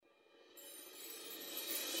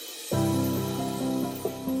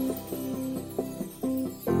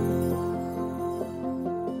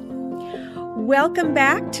Welcome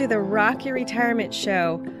back to the Rock Your Retirement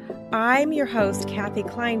Show. I'm your host, Kathy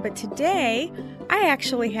Klein, but today I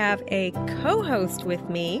actually have a co-host with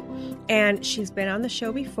me, and she's been on the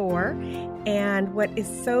show before. And what is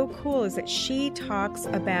so cool is that she talks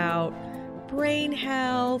about brain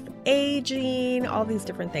health, aging, all these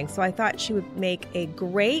different things. So I thought she would make a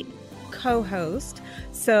great co-host.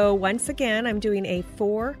 So once again, I'm doing a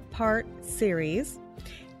 4-part series.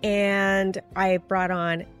 And I brought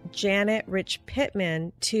on Janet Rich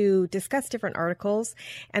Pittman to discuss different articles.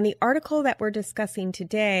 And the article that we're discussing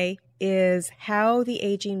today is how the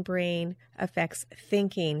aging brain affects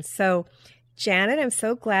thinking. So, Janet, I'm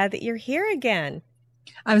so glad that you're here again.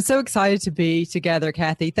 I'm so excited to be together,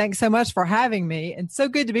 Kathy. Thanks so much for having me, and so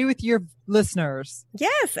good to be with your listeners.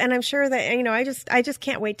 Yes, and I'm sure that, I just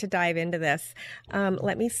can't wait to dive into this.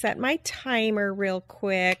 Let me set my timer real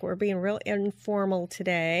quick. We're being real informal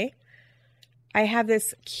today. I have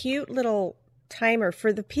this cute little timer.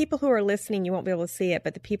 For the people who are listening, you won't be able to see it,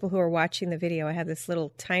 but the people who are watching the video, I have this little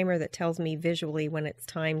timer that tells me visually when it's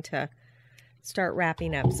time to start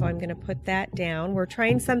wrapping up. So I'm going to put that down. We're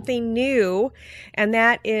trying something new, and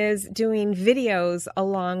that is doing videos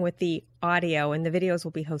along with the audio, and the videos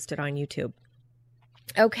will be hosted on YouTube.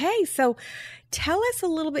 Okay, so tell us a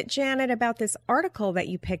little bit, Janet, about this article that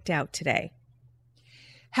you picked out today.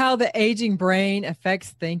 How the aging brain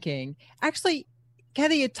affects thinking. Actually,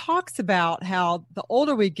 Kathy, it talks about how the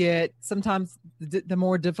older we get, sometimes the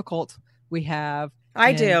more difficult we have.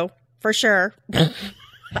 I do, for sure.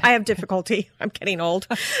 I have difficulty. I'm getting old.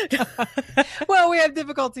 Well, we have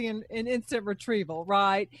difficulty in instant retrieval,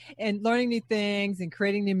 right? And learning new things and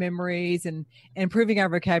creating new memories and improving our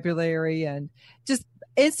vocabulary and just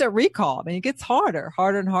instant recall. I mean, it gets harder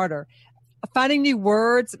and harder. Finding new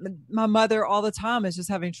words. My mother all the time is just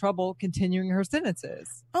having trouble continuing her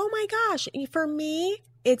sentences. Oh my gosh. For me,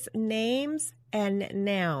 it's names and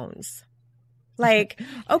nouns. Like,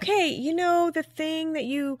 okay, the thing that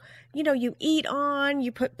you eat on,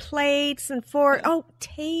 you put plates and forks. Oh,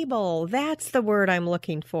 table. That's the word I'm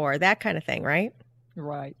looking for. That kind of thing, right?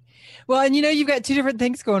 Right. Well, and you've got two different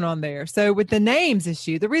things going on there. So with the names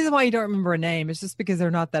issue, the reason why you don't remember a name is just because they're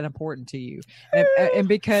not that important to you. And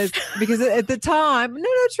because at the time, no,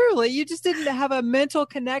 truly, you just didn't have a mental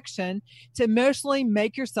connection to emotionally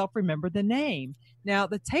make yourself remember the name. Now,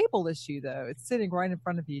 the table issue, though, it's sitting right in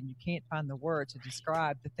front of you and you can't find the word to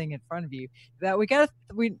describe the thing in front of you.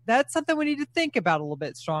 That's something we need to think about a little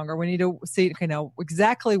bit stronger. We need to see,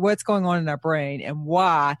 exactly what's going on in our brain and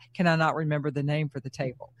why can I not remember the name for the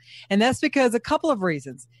table? And that's because a couple of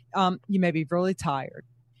reasons. You may be really tired.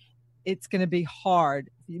 It's going to be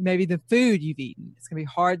hard. Maybe the food you've eaten, it's going to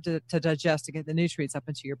be hard to digest to get the nutrients up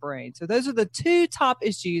into your brain. So those are the two top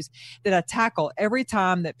issues that I tackle every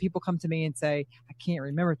time that people come to me and say, I can't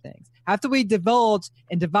remember things. After we divulge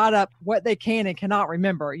and divide up what they can and cannot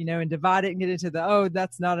remember, and divide it and get into the,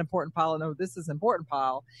 that's not an important pile, and this is important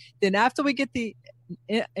pile. Then after we get the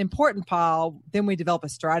important pile, then we develop a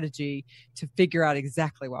strategy to figure out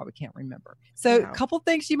exactly why we can't remember. So a couple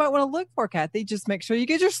things you might want to look for, Kathy. Just make sure you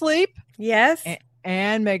get your sleep. Yes.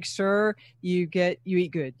 And make sure you eat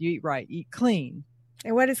good, you eat right, eat clean.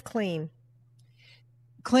 And what is clean?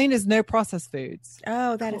 Clean is no processed foods.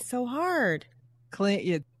 Oh, that is so hard. Clean.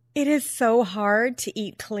 Yeah. It is so hard to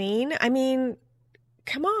eat clean. I mean,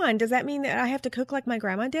 come on. Does that mean that I have to cook like my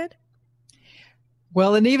grandma did?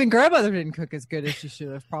 Well, and even grandmother didn't cook as good as she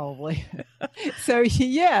should have, probably. So,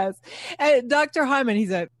 yes. And Dr. Hyman,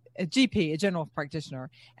 he's a GP, a general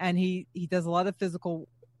practitioner, and he does a lot of physical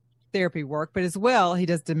therapy work, but as well, he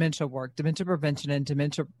does dementia work, dementia prevention and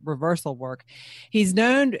dementia reversal work. He's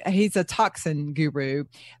a toxin guru,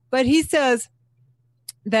 but he says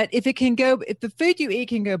that if the food you eat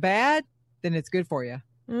can go bad, then it's good for you.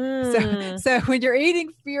 So when you're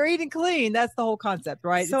eating clean, that's the whole concept,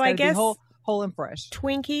 right? So I guess whole and fresh.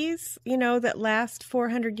 Twinkies, that last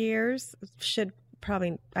 400 years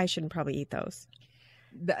I shouldn't probably eat those.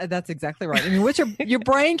 That's exactly right. I mean, your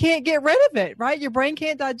brain can't get rid of it, right? Your brain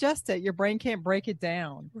can't digest it. Your brain can't break it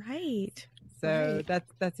down. Right. So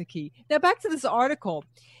that's a key. Now back to this article.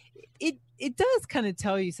 It does kind of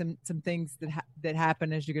tell you some things that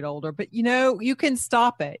happen as you get older, but you can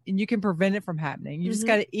stop it and you can prevent it from happening. You just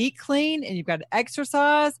got to eat clean and you've got to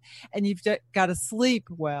exercise and you've got to sleep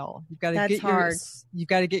well. You've got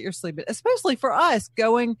to get your sleep, especially for us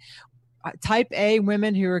going type A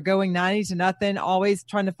women who are going 90 to nothing, always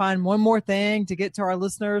trying to find one more thing to get to our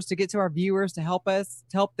listeners, to get to our viewers, to help us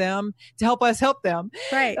help them.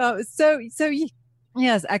 Right. So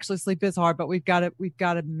Yes, actually sleep is hard, but we've got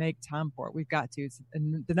to make time for it. We've got to. It's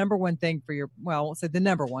the number one thing for well, I won't say the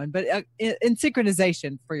number one, but in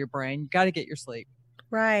synchronization for your brain, you got to get your sleep.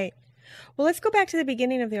 Right. Well, let's go back to the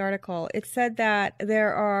beginning of the article. It said that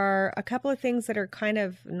there are a couple of things that are kind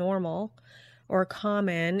of normal or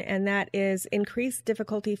common, and that is increased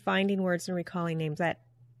difficulty finding words and recalling names.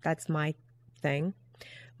 That's my thing.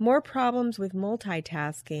 More problems with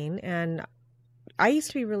multitasking, and I used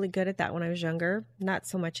to be really good at that when I was younger, not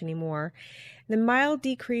so much anymore. The mild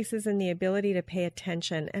decreases in the ability to pay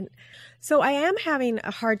attention. And so I am having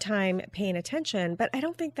a hard time paying attention, but I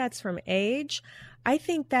don't think that's from age. I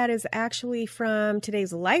think that is actually from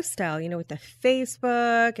today's lifestyle, with the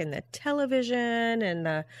Facebook and the television and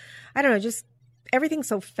I don't know, just everything's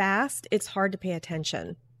so fast, it's hard to pay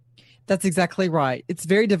attention. That's exactly right. It's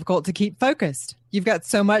very difficult to keep focused. You've got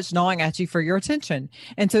so much gnawing at you for your attention.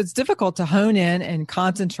 And so it's difficult to hone in and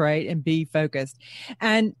concentrate and be focused.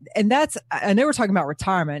 And that's, I know we're talking about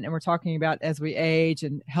retirement and we're talking about as we age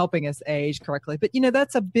and helping us age correctly. But,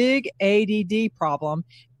 that's a big ADD problem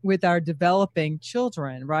with our developing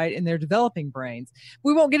children, right? And their developing brains.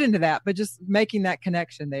 We won't get into that, but just making that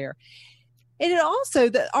connection there. And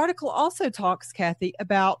the article also talks, Kathy,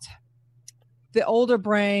 about the older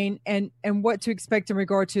brain and what to expect in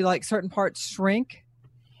regard to like certain parts shrink.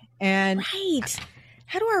 And right.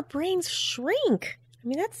 How do our brains shrink? I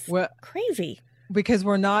mean, that's crazy. Because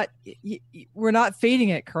we're not feeding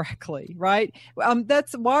it correctly, right?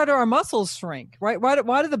 That's why do our muscles shrink, right? Why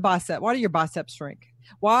do your biceps shrink?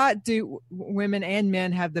 Why do women and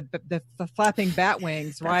men have the flapping bat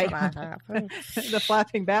wings, right? The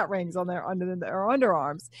flapping bat wings on their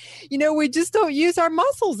underarms. We just don't use our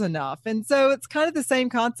muscles enough. And so it's kind of the same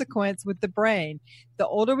consequence with the brain. The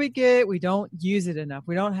older we get, we don't use it enough.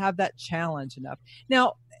 We don't have that challenge enough.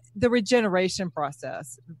 Now, the regeneration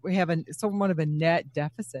process, we have somewhat of a net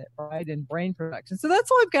deficit, right, in brain production. So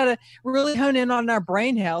that's why we've got to really hone in on our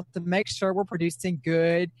brain health to make sure we're producing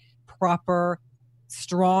good, proper,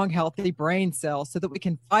 strong, healthy brain cells so that we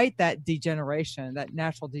can fight that degeneration, that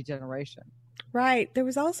natural degeneration. Right. There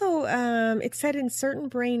was also, it said in certain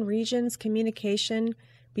brain regions, communication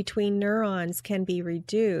between neurons can be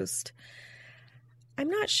reduced. I'm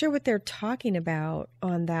not sure what they're talking about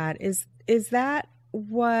on that. Is that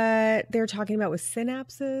what they're talking about with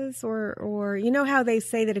synapses or how they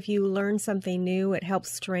say that if you learn something new, it helps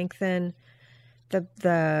strengthen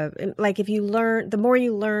like if you learn, the more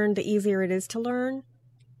you learn, the easier it is to learn.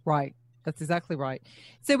 Right. That's exactly right.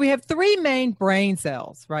 So we have three main brain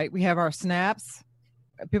cells, right? We have our synapse.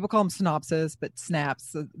 People call them synapses, but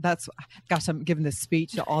snaps. So I'm giving this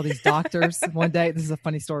speech to all these doctors one day. This is a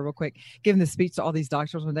funny story real quick. Giving this speech to all these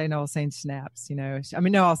doctors one day, and I was saying snaps, I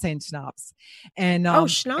was saying schnapps. And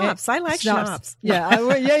schnapps. I like schnapps. Yeah.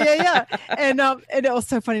 Yeah. And it was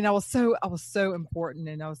so funny. And I was so important,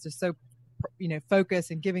 and I was just so, focused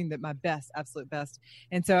and giving my best, absolute best.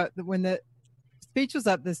 And so when the speech was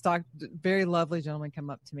up, this very lovely gentleman comes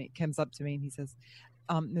up to me and he says,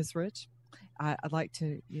 Ms. Rich, I'd like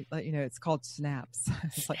to let you know it's called snaps.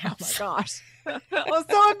 It's like, oh my gosh. I was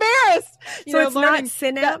so embarrassed. So it's not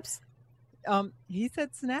synapse? He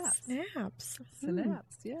said snaps. Synapse,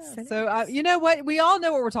 yeah. Synapse. So, you know what? We all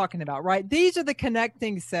know what we're talking about, right? These are the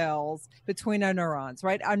connecting cells between our neurons,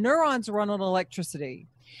 right? Our neurons run on electricity.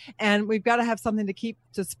 And we've got to have something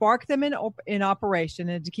to spark them in operation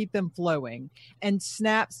and to keep them flowing. And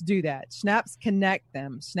snaps do that. Snaps connect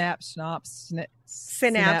them.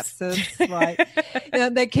 Synapses, right?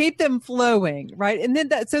 And they keep them flowing, right? And then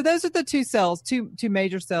so those are the two cells, two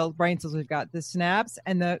major cells, brain cells we've got: the synapse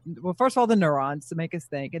and first of all, the neurons to make us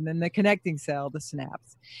think, and then the connecting cell, the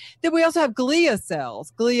synapse. Then we also have glia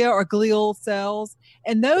cells, or glial cells,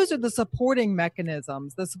 and those are the supporting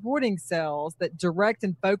mechanisms, the supporting cells that direct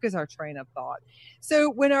and focus our train of thought. So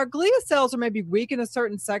when our glia cells are maybe weak in a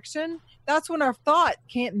certain section, that's when our thought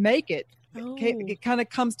can't make it. It kind of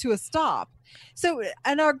comes to a stop. So,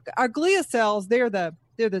 and our glia cells, they're the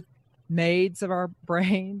maids of our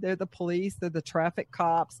brain. They're the police. They're the traffic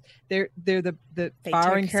cops. They're the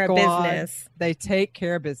firing squad. They take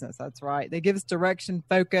care of business. That's right. They give us direction,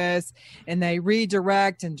 focus, and they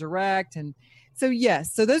redirect and direct. And so,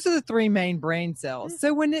 yes. So those are the three main brain cells.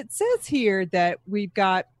 So when it says here that we've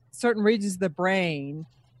got certain regions of the brain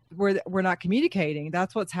where we're not communicating,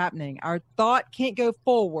 that's what's happening. Our thought can't go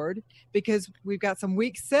forward because we've got some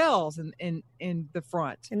weak cells in the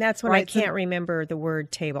front. And that's when I can't remember the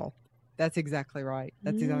word table. That's exactly right.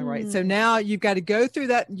 Exactly right. So now you've got to go through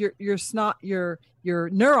that. Your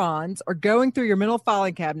neurons are going through your mental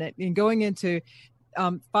filing cabinet and going into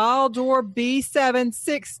file drawer B7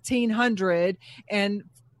 1600 and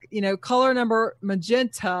color number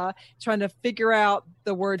magenta, trying to figure out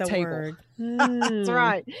the word The table. word. That's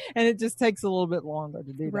right. And it just takes a little bit longer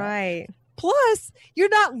to do that. Right. Plus, you're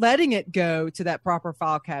not letting it go to that proper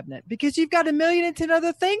file cabinet because you've got 1,000,010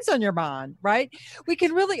 other things on your mind, right? We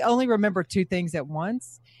can really only remember 2 things at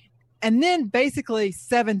once, and then basically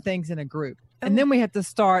 7 things in a group. And then we have to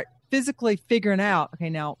start physically figuring out, okay,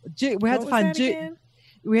 now we have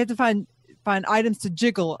to find find items to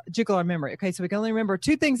jiggle our memory. Okay, so we can only remember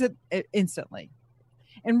 2 things instantly.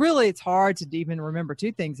 And really, it's hard to even remember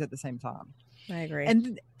 2 things at the same time. I agree.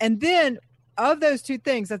 And then of those 2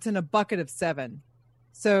 things, that's in a bucket of 7.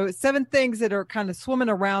 So 7 things that are kind of swimming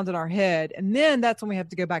around in our head. And then that's when we have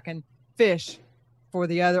to go back and fish for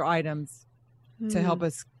the other items to help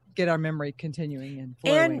us get our memory continuing and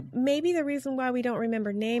flowing. And maybe the reason why we don't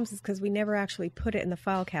remember names is because we never actually put it in the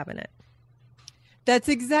file cabinet. That's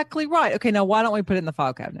exactly right. Okay, now why don't we put it in the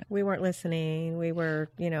file cabinet? We weren't listening. We were,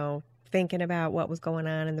 thinking about what was going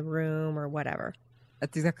on in the room or whatever.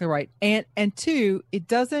 That's exactly right. And 2,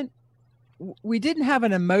 we didn't have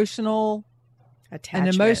an emotional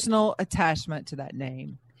attachment to that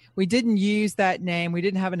name. We didn't use that name. We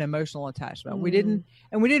didn't have an emotional attachment. We didn't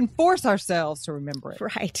force ourselves to remember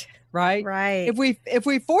it. Right. If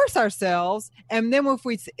we force ourselves, and then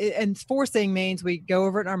and forcing means we go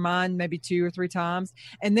over it in our mind maybe 2 or 3 times,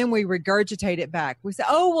 and then we regurgitate it back. We say,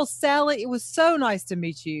 "Oh, well, Sally, it was so nice to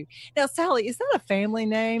meet you." Now, Sally, is that a family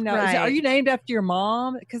name? Now, are you named after your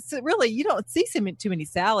mom? Because really, you don't see too many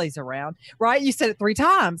Sallys around, right? You said it 3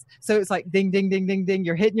 times, so it's like ding, ding, ding, ding, ding.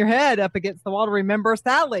 You're hitting your head up against the wall to remember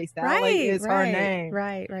Sally. Sally is her name.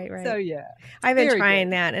 Right. So yeah, I've been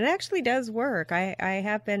trying that, and it actually does work. I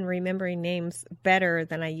have been remembering names better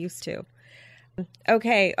than I used to.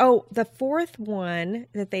 Okay. Oh, the 4th one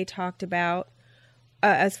that they talked about,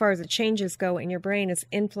 as far as the changes go in your brain, is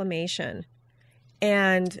inflammation.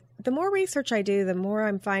 And the more research I do, the more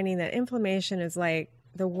I'm finding that inflammation is like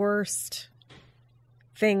the worst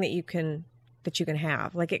thing that you can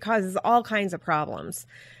have. Like, it causes all kinds of problems,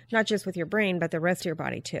 not just with your brain, but the rest of your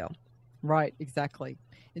body too. Right. Exactly.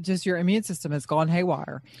 It's just your immune system has gone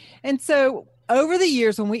haywire. And so over the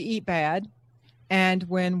years, when we eat bad and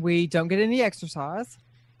when we don't get any exercise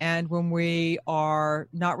and when we are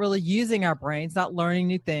not really using our brains, not learning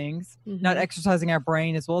new things, not exercising our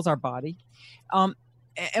brain as well as our body,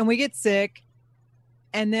 and we get sick,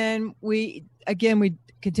 and then we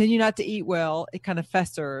continue not to eat well, it kind of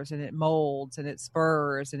festers and it molds and it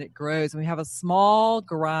spurs and it grows. And we have a small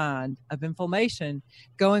grind of inflammation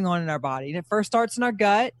going on in our body. And it first starts in our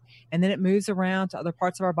gut, and then it moves around to other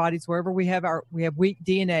parts of our bodies, wherever we have weak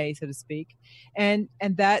DNA, so to speak. And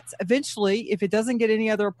that's eventually, if it doesn't get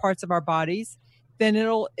any other parts of our bodies, then it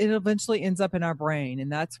eventually ends up in our brain.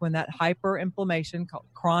 And that's when that hyperinflammation,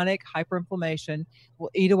 chronic hyperinflammation,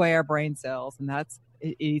 will eat away our brain cells. And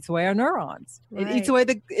it eats away our neurons. Right. It eats away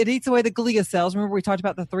the glia cells. Remember, we talked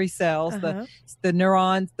about the 3 cells, the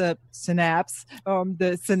neurons, the synapse, or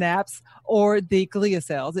the glia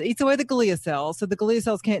cells. It eats away the glia cells, so the glia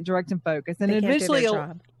cells can't direct and focus. And eventually,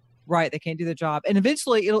 they can't do their job. And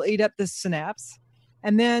eventually, it'll eat up the synapse,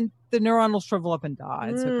 and then the neuron will shrivel up and die.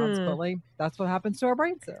 And so consequently, that's what happens to our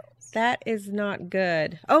brain cells. That is not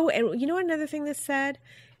good. Oh, and another thing that's said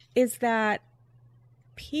is that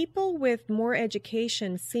people with more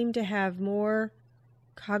education seem to have more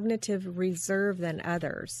cognitive reserve than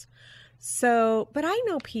others. So, but I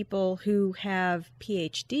know people who have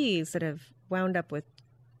PhDs that have wound up with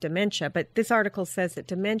dementia, but this article says that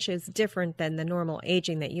dementia is different than the normal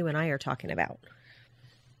aging that you and I are talking about.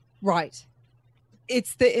 Right.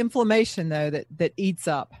 It's the inflammation, though, that eats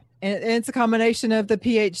up. And it's a combination of the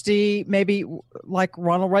PhD, maybe like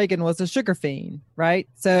Ronald Reagan was a sugar fiend, right?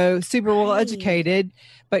 So super well educated,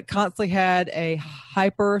 but constantly had a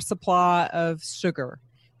hyper supply of sugar.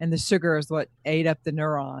 And the sugar is what ate up the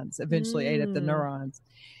neurons, eventually ate up the neurons.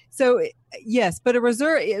 So yes, but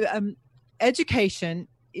education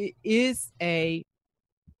is a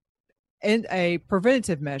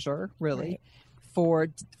preventative measure, really, for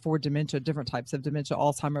dementia, different types of dementia,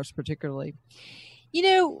 Alzheimer's particularly.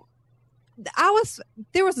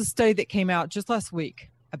 There was a study that came out just last week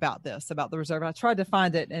about the reserve. I tried to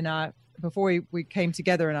find it, and before we came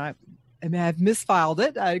together, and I have misfiled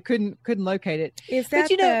it. I couldn't locate it. Is that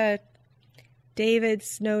the David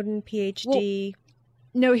Snowden PhD?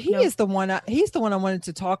 No, is the one. He's the one I wanted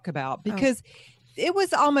to talk about because it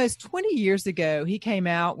was almost 20 years ago. He came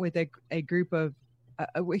out with a group of.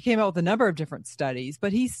 We came out with a number of different studies,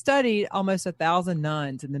 but he studied almost 1,000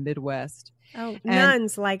 nuns in the Midwest. Oh,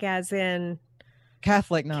 nuns, like as in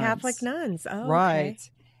Catholic nuns. Catholic nuns. Oh, right. Okay.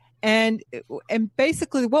 And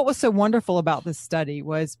basically what was so wonderful about this study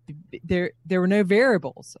was there were no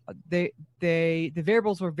variables. The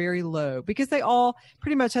variables were very low because they all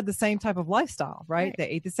pretty much had the same type of lifestyle, right? They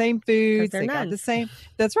ate the same foods, they got the same.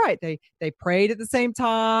 That's right. They prayed at the same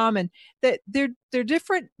time, and that they're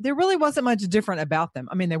different. There really wasn't much different about them.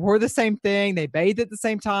 I mean, they were the same thing. They bathed at the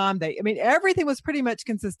same time. Everything was pretty much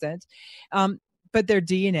consistent. But their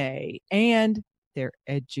DNA and their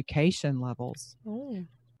education levels. Oh.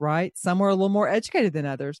 Right? Some were a little more educated than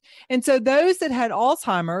others. And so those that had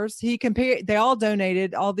Alzheimer's, they all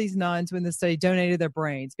donated, all these nuns when the study donated their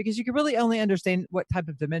brains, because you could really only understand what type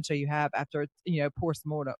of dementia you have after,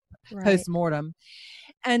 post-mortem.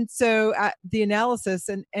 And so the analysis,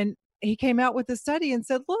 and he came out with the study and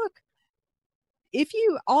said, look, if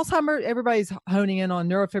Alzheimer's, everybody's honing in on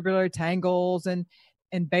neurofibrillary tangles and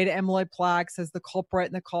beta amyloid plaques as the culprit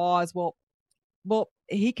and the cause. Well,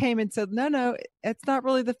 he came and said, no, it's not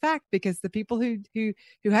really the fact, because the people who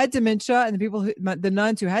had dementia and the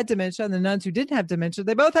nuns who had dementia and the nuns who didn't have dementia,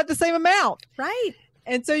 they both had the same amount. Right.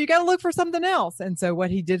 And so you got to look for something else. And so what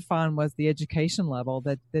he did find was the education level,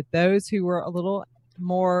 that those who were a little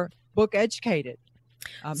more book educated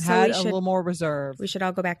had a little more reserve. We should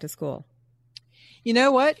all go back to school. You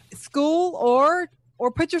know what? School or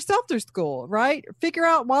put yourself through school, right? Figure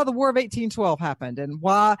out why the War of 1812 happened and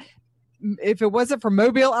why, if it wasn't for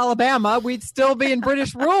Mobile, Alabama, we'd still be in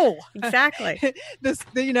British rule. Exactly.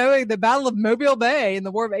 The Battle of Mobile Bay in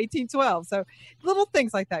the War of 1812. So little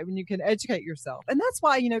things like that when you can educate yourself. And that's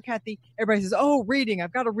why, Kathy, everybody says, oh, reading,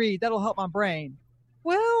 I've got to read. That'll help my brain.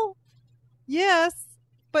 Well, yes,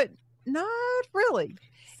 but not really.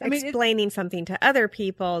 Explaining something to other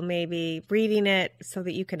people, maybe reading it so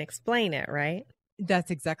that you can explain it, right?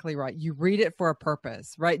 That's exactly right. You read it for a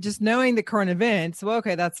purpose, right? Just knowing the current events. Well,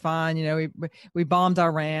 okay, that's fine. We bombed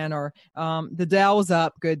Iran, or the Dow was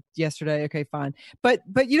up good yesterday. Okay, fine. But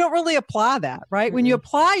you don't really apply that, right? Mm-hmm. When you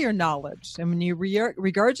apply your knowledge and when you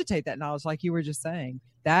regurgitate that knowledge, like you were just saying,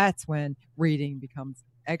 that's when reading becomes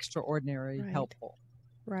extraordinarily helpful.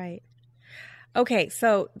 Right. Okay,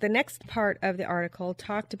 so the next part of the article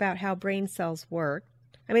talked about how brain cells work.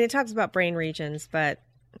 It talks about brain regions, but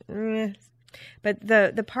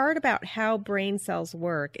the part about how brain cells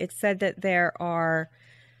work, it said that there are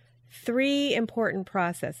 3 important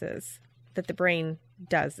processes that the brain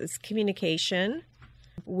does. It's communication,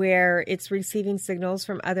 where it's receiving signals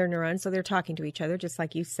from other neurons. So they're talking to each other, just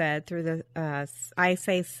like you said, through the, I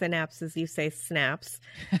say synapses, you say snaps.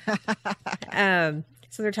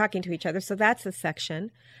 So they're talking to each other. So that's a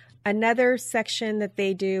section. Another section that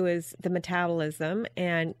they do is the metabolism,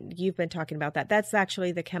 and you've been talking about that. That's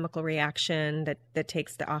actually the chemical reaction that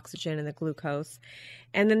takes the oxygen and the glucose.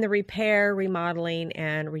 And then the repair, remodeling,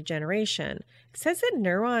 and regeneration. It says that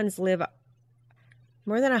neurons live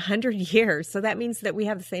more than 100 years. So that means that we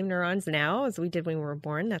have the same neurons now as we did when we were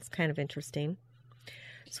born. That's kind of interesting.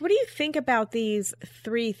 So what do you think about these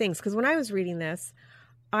 3 things? Because when I was reading this,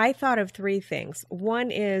 I thought of 3 things. One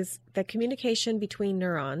is the communication between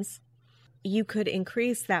neurons. You could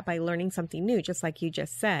increase that by learning something new, just like you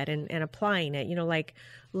just said, and applying it, like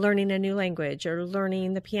learning a new language or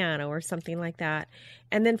learning the piano or something like that.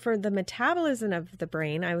 And then for the metabolism of the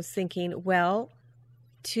brain, I was thinking, well,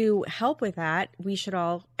 to help with that, we should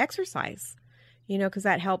all exercise, because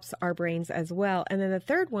that helps our brains as well. And then the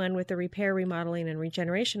third one with the repair, remodeling, and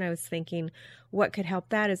regeneration, I was thinking what could help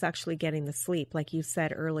that is actually getting the sleep, like you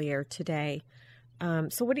said earlier today.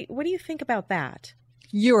 So what do you think about that?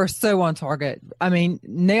 You are so on target.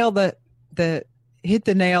 hit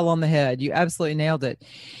the nail on the head. You absolutely nailed it.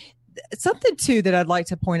 Something too that I'd like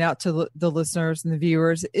to point out to the listeners and the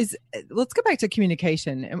viewers is, let's go back to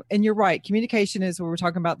communication. And you're right. Communication is where we're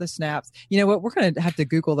talking about the snaps. You know what? We're going to have to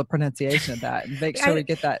Google the pronunciation of that and make sure we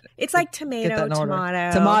get that. It's like tomato.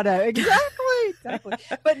 Exactly.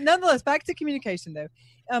 But nonetheless, back to communication though.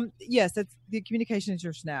 Yes, it's the communication is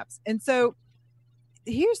your snaps. And so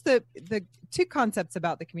here's the 2 concepts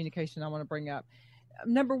about the communication I want to bring up.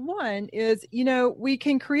 Number 1 is, we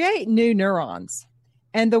can create new neurons.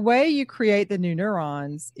 And the way you create the new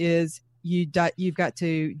neurons is you've got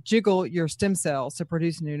to jiggle your stem cells to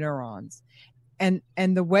produce new neurons. And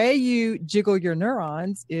the way you jiggle your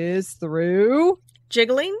neurons is through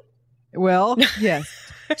jiggling. Well, yes,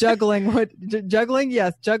 juggling.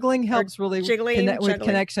 Yes, juggling helps really with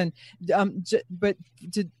connection. But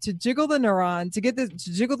to jiggle the neuron, to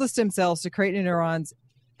jiggle the stem cells to create new neurons,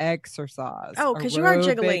 exercise. Oh, because you are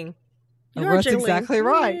jiggling. That's exactly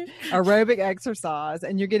right. Aerobic exercise,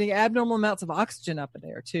 and you're getting abnormal amounts of oxygen up in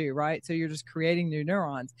there too, right? So you're just creating new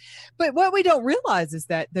neurons. But what we don't realize is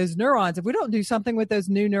that those neurons, if we don't do something with those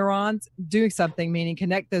new neurons, doing something meaning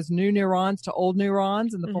connect those new neurons to old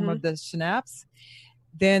neurons in the form of the synapse,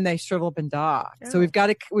 then they shrivel up and die. So we've got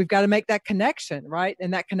to make that connection, right?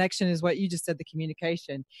 And that connection is what you just said, the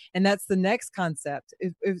communication. And that's the next concept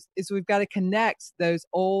is we've got to connect those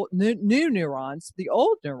old new neurons to the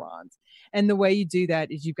old neurons. And the way you do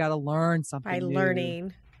that is you've got to learn something by new.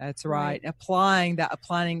 Learning. That's right. Applying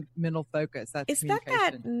mental focus. That's Is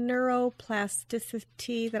that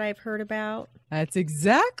neuroplasticity that I've heard about? That's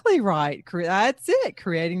exactly right. That's it.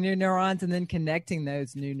 Creating new neurons and then connecting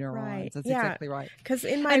those new neurons. Right. That's exactly right. Because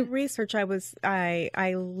in my research,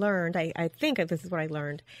 I learned, I think this is what I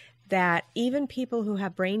learned, that even people who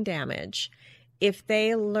have brain damage, if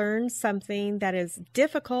they learn something that is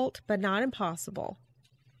difficult but not impossible,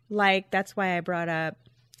 like that's why I brought up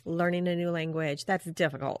learning a new language, that's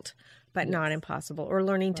difficult, but not impossible. Or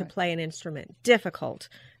learning to play an instrument, difficult,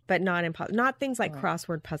 but not impossible. Not things like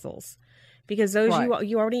crossword puzzles, because those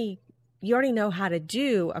you already know how to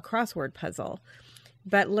do a crossword puzzle.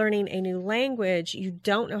 But learning a new language, you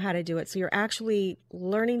don't know how to do it. So you're actually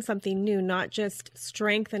learning something new, not just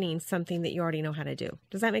strengthening something that you already know how to do.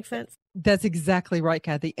 Does that make sense? That's exactly right,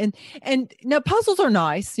 Kathy. And now puzzles are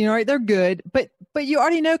nice, right? They're good, but you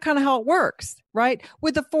already know kind of how it works, right?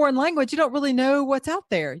 With a foreign language, you don't really know what's out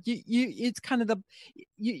there. It's kind of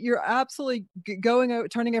you're absolutely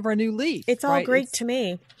turning over a new leaf. It's all Greek to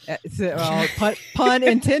me. Pun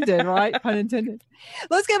intended, right? Pun intended.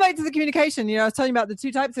 Let's get back to the communication. I was telling you about the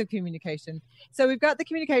two types of communication. So we've got the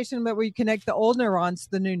communication that we connect the old neurons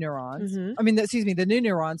to the new neurons. Mm-hmm. The new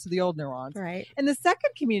neurons to the old neurons. Right. And the second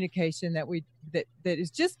communication that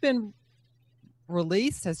has just been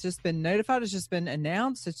released, has just been notified, has just been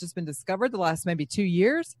announced, has just been discovered the last maybe 2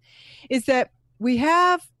 years, is that we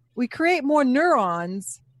create more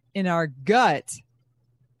neurons in our gut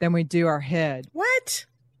than we do our head. What?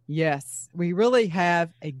 Yes, we really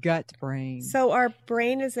have a gut brain. So our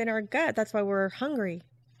brain is in our gut. That's why we're hungry.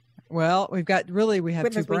 Well, we have two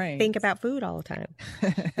brains. We think about food all the time.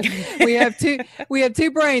 we have two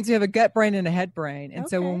brains. We have a gut brain and a head brain. And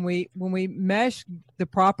so when we mesh the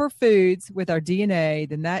proper foods with our DNA,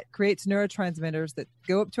 then that creates neurotransmitters that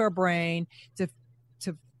go up to our brain to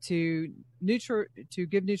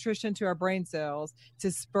give nutrition to our brain cells to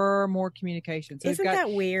spur more communication. So isn't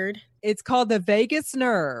that weird? It's called the vagus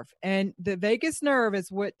nerve, and the vagus nerve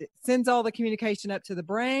is what sends all the communication up to the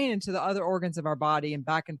brain and to the other organs of our body and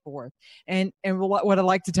back and forth. And what I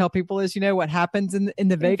like to tell people is, what happens in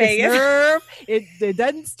the vagus nerve, it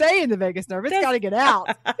doesn't stay in the vagus nerve. It's got to get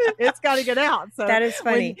out. It's got to get out. So that is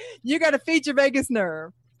funny. You got to feed your vagus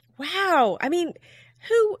nerve. Wow. I mean,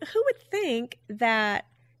 who would think that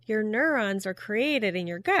your neurons are created in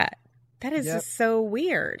your gut? That is just so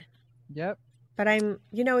weird. Yep. But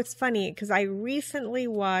it's funny because I recently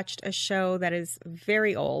watched a show that is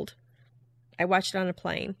very old. I watched it on a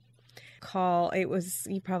plane.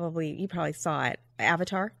 You probably saw it,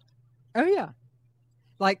 Avatar. Oh yeah.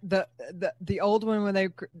 Like the old one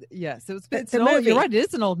when yes, it was the movie. You're right, it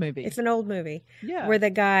is an old movie. It's an old movie. Yeah. Where the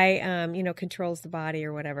guy controls the body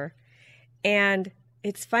or whatever. And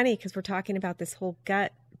it's funny because we're talking about this whole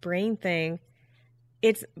gut brain thing.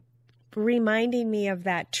 It's reminding me of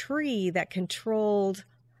that tree that controlled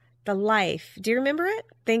the life. Do you remember it?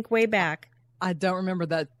 Think way back. I don't remember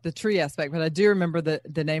the tree aspect, but I do remember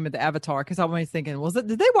the name of the Avatar, because I'm always thinking,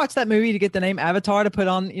 did they watch that movie to get the name Avatar to put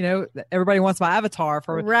on, everybody wants my avatar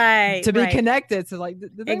to be connected. So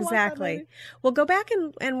did they watch that movie? Well, go back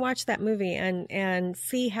and watch that movie and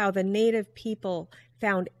see how the native people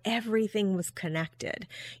found everything was connected.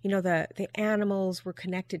 The animals were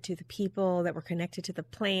connected to the people that were connected to the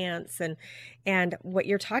plants, and what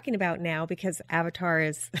you're talking about now, because Avatar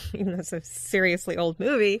is, even though it's a seriously old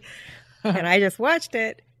movie, and I just watched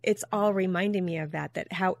it, it's all reminding me of that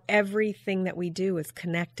how everything that we do is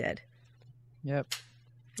connected. Yep.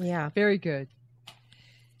 Yeah. Very good.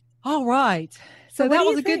 All right. So that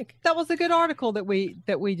was a good article that we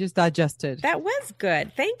just digested. That was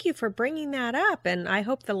good. Thank you for bringing that up, and I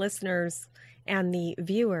hope the listeners and the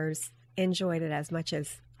viewers enjoyed it as much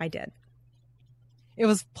as I did. It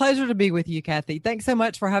was a pleasure to be with you, Kathy. Thanks so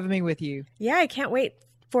much for having me with you. Yeah, I can't wait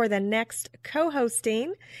for the next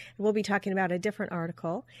co-hosting. We'll be talking about a different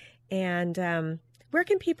article. And where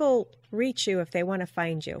can people reach you if they want to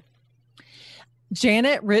find you?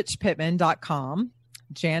 JanetRichPittman.com.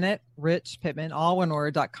 Janet Rich Pittman, all one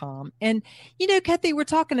word.com. And, Kathy, we're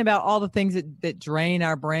talking about all the things that drain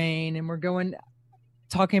our brain, and we're going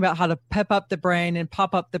talking about how to pep up the brain and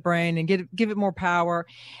pop up the brain and give it more power.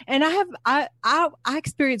 And I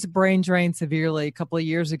experienced brain drain severely a couple of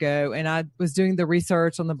years ago, and I was doing the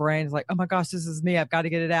research on the brain. It's like, oh my gosh, this is me. I've got to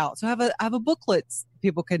get it out. So I have a booklet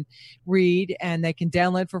people can read, and they can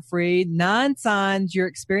download for free. 9 signs you're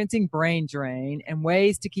experiencing brain drain and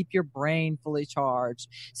ways to keep your brain fully charged.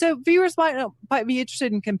 So viewers might be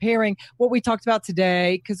interested in comparing what we talked about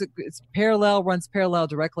today, because runs parallel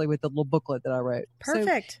directly with the little booklet that I wrote.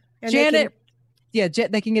 Perfect. So, Janet,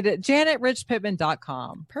 they can get it at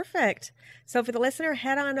janetridgepittman.com. Perfect. So for the listener,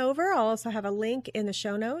 head on over. I'll also have a link in the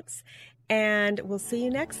show notes. And we'll see you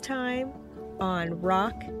next time on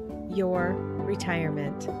Rock Your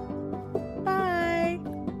Retirement. Bye.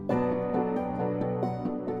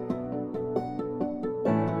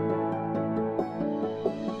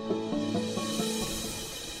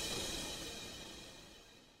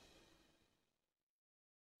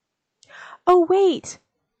 Oh, wait.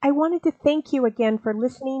 I wanted to thank you again for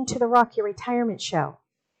listening to the Rock Your Retirement Show.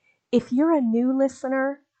 If you're a new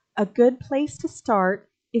listener, a good place to start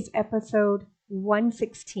is episode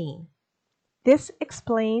 116. This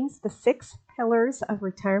explains the 6 pillars of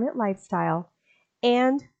retirement lifestyle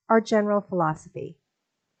and our general philosophy.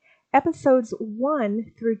 Episodes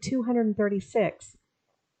 1 through 236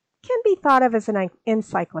 can be thought of as an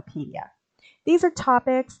encyclopedia. These are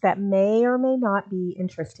topics that may or may not be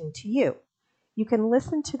interesting to you. You can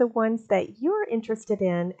listen to the ones that you're interested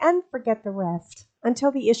in and forget the rest until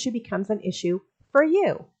the issue becomes an issue for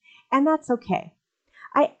you. And that's okay.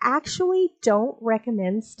 I actually don't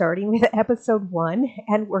recommend starting with episode 1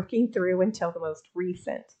 and working through until the most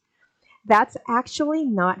recent. That's actually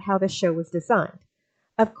not how the show was designed.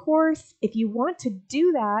 Of course, if you want to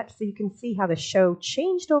do that so you can see how the show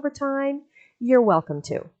changed over time, you're welcome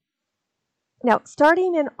to. Now,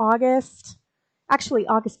 starting in August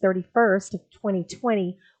 31st of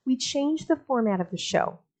 2020, we changed the format of the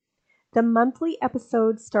show. The monthly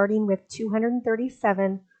episodes, starting with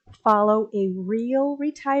 237, follow a real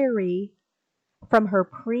retiree from her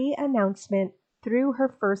pre-announcement through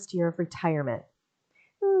her first year of retirement.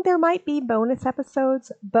 There might be bonus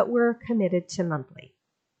episodes, but we're committed to monthly.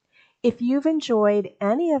 If you've enjoyed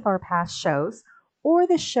any of our past shows or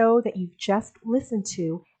the show that you've just listened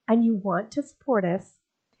to and you want to support us,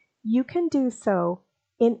 you can do so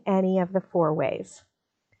in any of the 4 ways.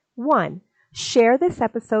 1. Share this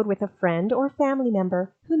episode with a friend or family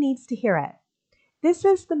member who needs to hear it. This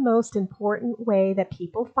is the most important way that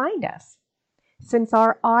people find us. Since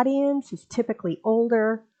our audience is typically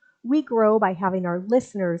older, we grow by having our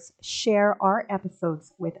listeners share our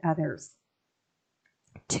episodes with others.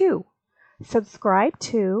 2. Subscribe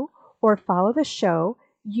to or follow the show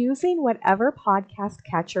using whatever podcast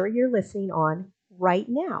catcher you're listening on right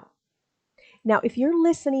now. Now, if you're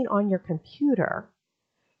listening on your computer,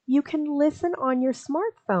 you can listen on your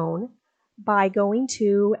smartphone by going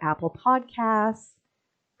to Apple Podcasts,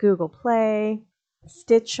 Google Play,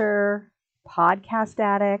 Stitcher, Podcast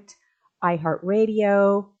Addict,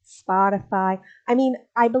 iHeartRadio, Spotify.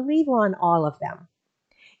 I believe we're on all of them.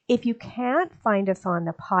 If you can't find us on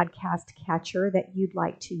the podcast catcher that you'd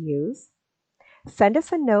like to use, send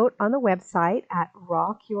us a note on the website at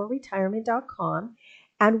rockyourretirement.com,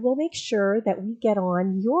 and we'll make sure that we get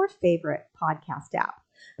on your favorite podcast app.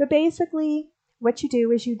 But basically, what you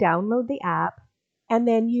do is you download the app, and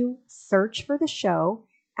then you search for the show,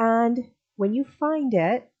 and when you find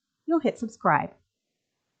it, you'll hit subscribe.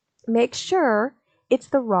 Make sure it's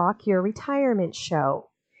the Rock Your Retirement Show,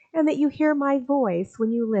 and that you hear my voice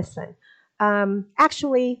when you listen.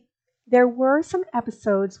 Actually, there were some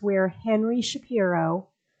episodes where Henry Shapiro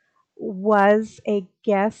was a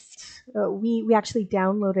guest. We actually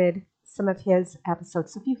downloaded some of his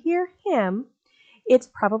episodes. So if you hear him, it's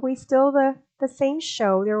probably still the same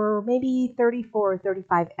show. There were maybe 34 or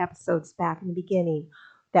 35 episodes back in the beginning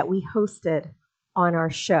that we hosted on our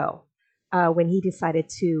show when he decided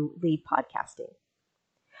to leave podcasting.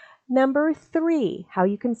 Number 3, how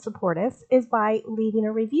you can support us is by leaving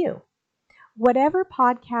a review. Whatever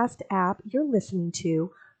podcast app you're listening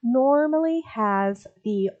to normally has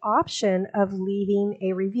the option of leaving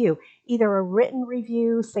a review, either a written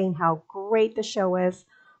review saying how great the show is,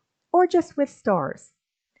 or just with stars.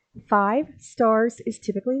 5 stars is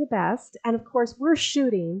typically the best, and of course we're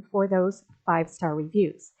shooting for those 5-star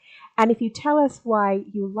reviews. And if you tell us why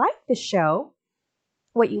you like the show,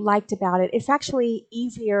 what you liked about it, it's actually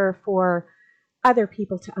easier for other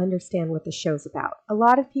people to understand what the show's about. A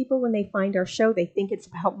lot of people, when they find our show, they think it's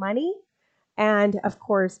about money. And of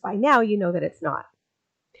course, by now, you know that it's not.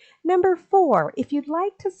 Number 4, if you'd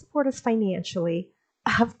like to support us financially,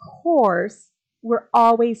 of course, we're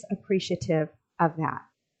always appreciative of that.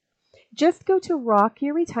 Just go to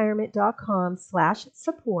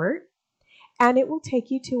rockyourretirement.com/support, and it will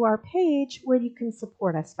take you to our page where you can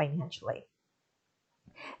support us financially.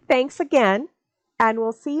 Thanks again, and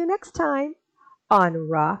we'll see you next time on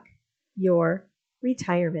Rock Your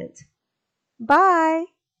Retirement. Bye.